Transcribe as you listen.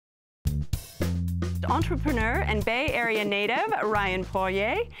entrepreneur and Bay Area native Ryan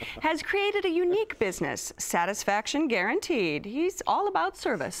Poirier has created a unique business, Satisfaction Guaranteed. He's all about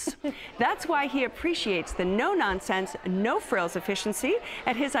service. That's why he appreciates the no-nonsense, no-frills efficiency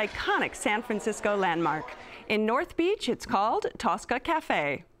at his iconic San Francisco landmark. In North Beach, it's called Tosca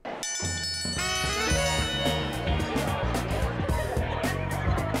Cafe.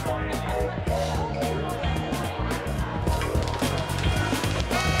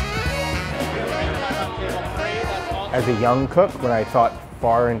 As a young cook, when I thought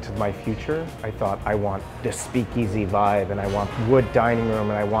far into my future, I thought I want this speakeasy vibe, and I want wood dining room,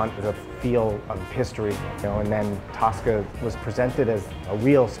 and I want the feel of history. And then Tosca was presented as a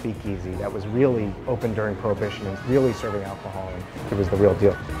real speakeasy that was really open during Prohibition and really serving alcohol, and it was the real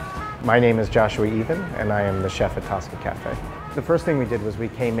deal. My name is Joshua Even, and I am the chef at Tosca Cafe. The first thing we did was we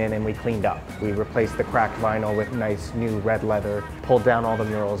came in and we cleaned up. We replaced the cracked vinyl with nice new red leather, pulled down all the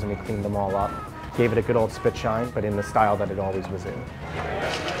murals, and we cleaned them all up. Gave it a good old spit shine, but in the style that it always was in.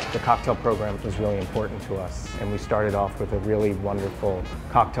 The cocktail program was really important to us, and we started off with a really wonderful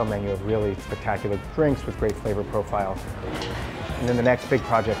cocktail menu of really spectacular drinks with great flavor profile. And then the next big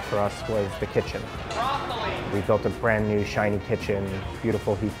project for us was the kitchen. We built a brand new shiny kitchen,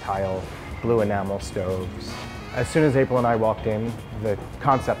 beautiful heat tile, blue enamel stoves. As soon as April and I walked in, the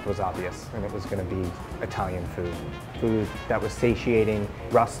concept was obvious, and it was going to be Italian food. Food that was satiating,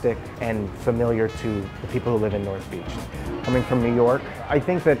 rustic, and familiar to the people who live in North Beach. Coming from New York, I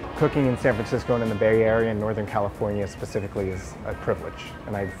think that cooking in San Francisco and in the Bay Area and Northern California specifically is a privilege,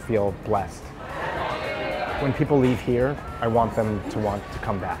 and I feel blessed. When people leave here, I want them to want to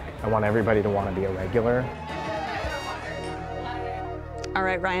come back. I want everybody to want to be a regular. All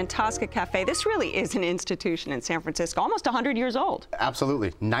right, Ryan, Tosca Cafe, this really is an institution in San Francisco, almost 100 years old.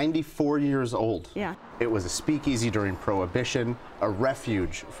 Absolutely, 94 years old. Yeah. It was a speakeasy during Prohibition, a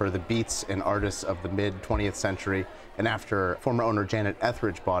refuge for the beats and artists of the mid-20th century, and after former owner Janet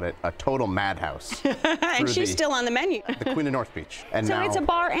Etheridge bought it, a total madhouse. And she's still on the menu. The Queen of North Beach. And so now, it's a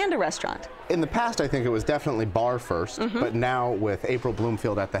bar and a restaurant. In the past, I think it was definitely bar first, but now with April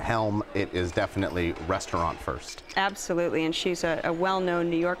Bloomfield at the helm, it is definitely restaurant first. Absolutely, and she's a well-known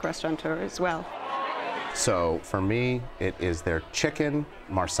New York restaurateur as well. So for me, it is their chicken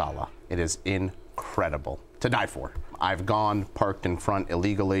marsala. It is incredible to die for. I've gone, parked in front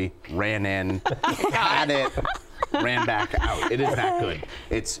illegally, ran in, had it, ran back out. It is that good.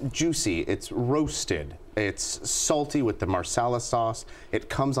 It's juicy, it's roasted, it's salty with the marsala sauce. It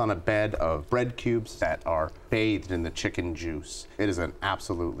comes on a bed of bread cubes that are bathed in the chicken juice. It is an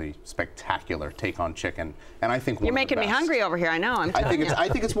absolutely spectacular take on chicken, and I think You're making me hungry over here. I know. I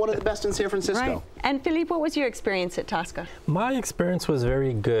think it's one of the best in San Francisco. Right. And Philippe, what was your experience at Tosca? My experience was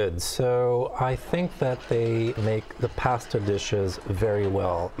very good. So I think that they make the pasta dishes very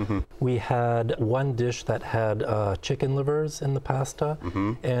well. We had one dish that had chicken livers in the pasta,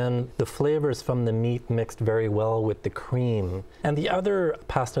 and the flavors from the meat mixed very well with the cream. And the other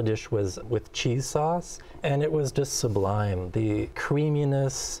pasta dish was with cheese sauce, and it was just sublime. The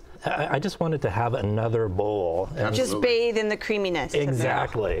creaminess, I just wanted to have another bowl. And just bathe in the creaminess.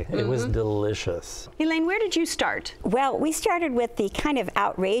 Exactly. It was delicious. Elaine, where did you start? Well, we started with the kind of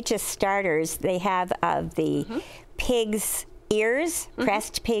outrageous starters they have of the pig's ears,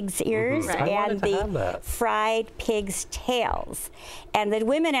 pressed pig's ears, and the fried pig's tails. And the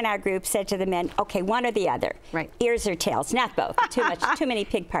women in our group said to the men, okay, one or the other. Right. Ears or tails, not both. Too many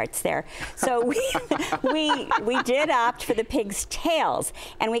pig parts there. So we did opt for the pig's tails,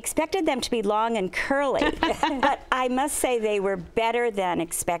 and we expected them to be long and curly. But I must say they were better than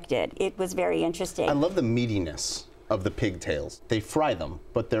expected. It was very interesting. I love the meatiness of the pigtails. They fry them,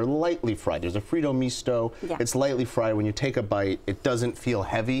 but they're lightly fried. There's a Frito misto. Yeah. It's lightly fried. When you take a bite, it doesn't feel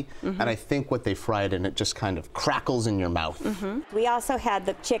heavy. And I think what they fry it in, it just kind of crackles in your mouth. We also had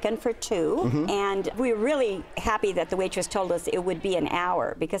the chicken for two, and we were really happy that the waitress told us it would be an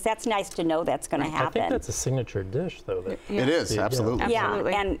hour, because that's nice to know that's going to happen. I think that's a signature dish, though. It is, absolutely. Yeah,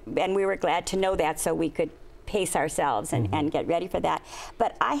 and we were glad to know that so we could pace ourselves and get ready for that.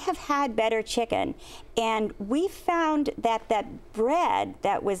 But I have had better chicken, and we found that that bread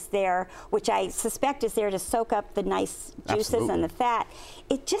that was there, which I suspect is there to soak up the nice juices and the fat,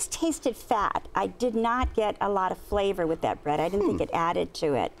 it just tasted fat. I did not get a lot of flavor with that bread. I didn't think it added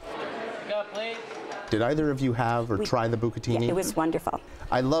to it. Did either of you have or try the bucatini? Yeah, it was wonderful.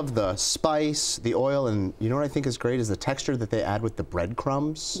 I love the spice, the oil, and you know what I think is great is the texture that they add with the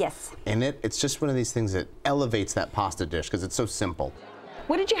breadcrumbs. Yes. In it. It's just one of these things that elevates that pasta dish because it's so simple.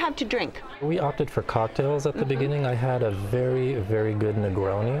 What did you have to drink? We opted for cocktails at the beginning. I had a very, very good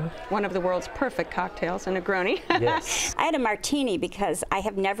Negroni. One of the world's perfect cocktails, a Negroni. Yes. I had a martini because I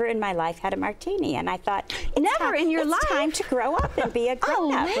have never in my life had a martini, and I thought, never in your life? It's time to grow up and be a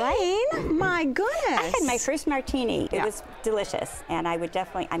grown-up, right? My goodness. I had my first martini. It was delicious, and I'm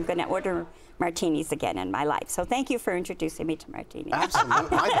going to order martinis again in my life. So thank you for introducing me to martinis.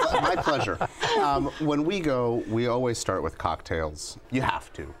 Absolutely. My pleasure. When we go, we always start with cocktails. You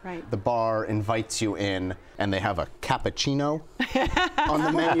have to. Right. The bar invites you in, and they have a cappuccino on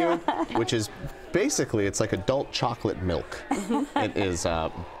the menu, which is basically, it's like adult chocolate milk. It is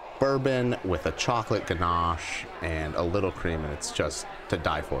bourbon with a chocolate ganache and a little cream, and it's just to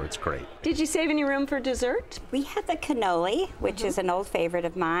die for. It's great. Did you save any room for dessert? We had the cannoli, which is an old favorite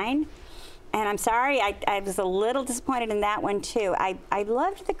of mine. And I'm sorry, I was a little disappointed in that one too. I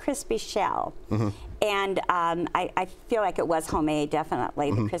loved the crispy shell. And I feel like it was homemade,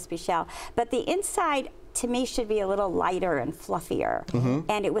 definitely, the crispy shell. But the inside, to me, should be a little lighter and fluffier.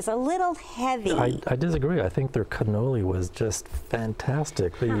 And it was a little heavy. I disagree. I think their cannoli was just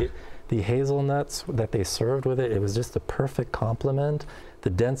fantastic. The hazelnuts that they served with it, it was just the perfect complement. The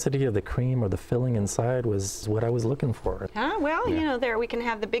density of the cream or the filling inside was what I was looking for. Well, you know, there we can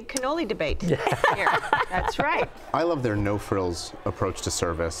have the big cannoli debate. Here. That's right. I love their no-frills approach to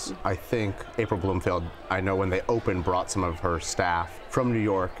service. I think April Bloomfield, I know when they opened, brought some of her staff from New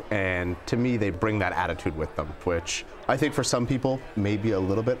York, and to me, they bring that attitude with them, which I think for some people may be a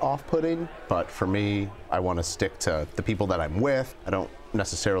little bit off-putting, but for me, I want to stick to the people that I'm with. I don't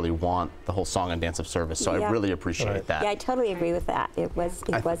necessarily want the whole song and dance of service, so I really appreciate that. Yeah, I totally agree with that. It was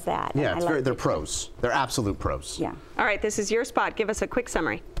that. Yeah, they're pros. They're absolute pros. Yeah. All right, this is your spot. Give us a quick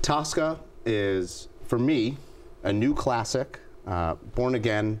summary. Tosca is, for me, a new classic, born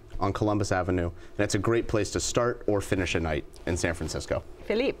again on Columbus Avenue, and it's a great place to start or finish a night in San Francisco.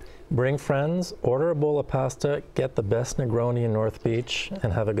 Philippe. Bring friends, order a bowl of pasta, get the best Negroni in North Beach,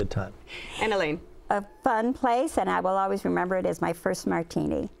 and have a good time. And Elaine. A fun place, and I will always remember it as my first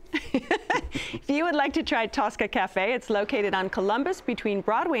martini. If you would like to try Tosca Cafe, it's located on Columbus between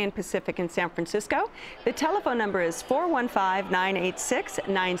Broadway and Pacific in San Francisco. The telephone number is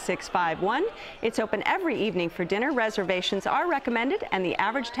 415-986-9651. It's open every evening for dinner. Reservations are recommended, and the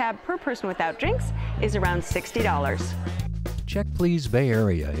average tab per person without drinks is around $60. Check Please Bay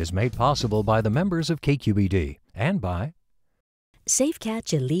Area is made possible by the members of KQED and by Safe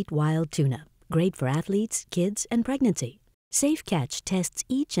Catch Elite Wild Tuna. Great for athletes, kids, and pregnancy. Safe Catch tests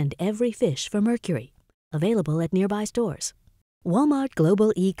each and every fish for mercury. Available at nearby stores. Walmart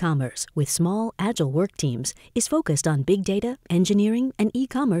Global E-Commerce, with small, agile work teams, is focused on big data, engineering, and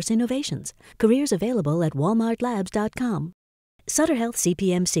e-commerce innovations. Careers available at walmartlabs.com. Sutter Health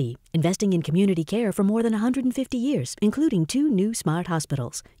CPMC, investing in community care for more than 150 years, including 2 new smart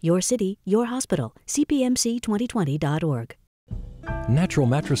hospitals. Your city, your hospital. CPMC2020.org. Natural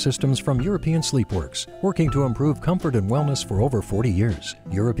mattress systems from European Sleepworks, working to improve comfort and wellness for over 40 years.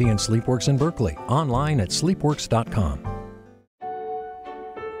 European Sleepworks in Berkeley, online at sleepworks.com.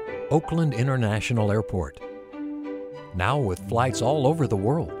 Oakland International Airport, now with flights all over the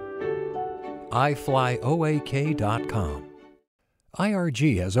world. iFlyOAK.com.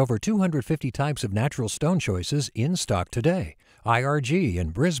 IRG has over 250 types of natural stone choices in stock today. IRG in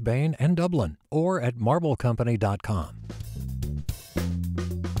Brisbane and Dublin, or at marblecompany.com.